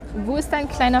Wo ist dein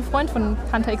kleiner Freund von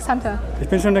Hunter x Hunter? Ich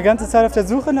bin schon eine ganze Zeit auf der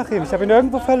Suche nach ihm. Ich habe ihn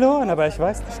irgendwo verloren, aber ich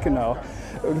weiß nicht genau.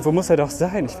 Irgendwo muss er doch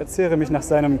sein. Ich verzehre mich nach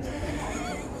seinem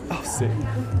Aussehen.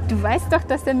 Du weißt doch,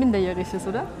 dass der minderjährig ist,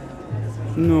 oder?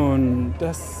 Nun,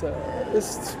 das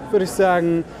ist, würde ich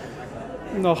sagen,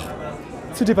 noch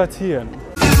zu debattieren.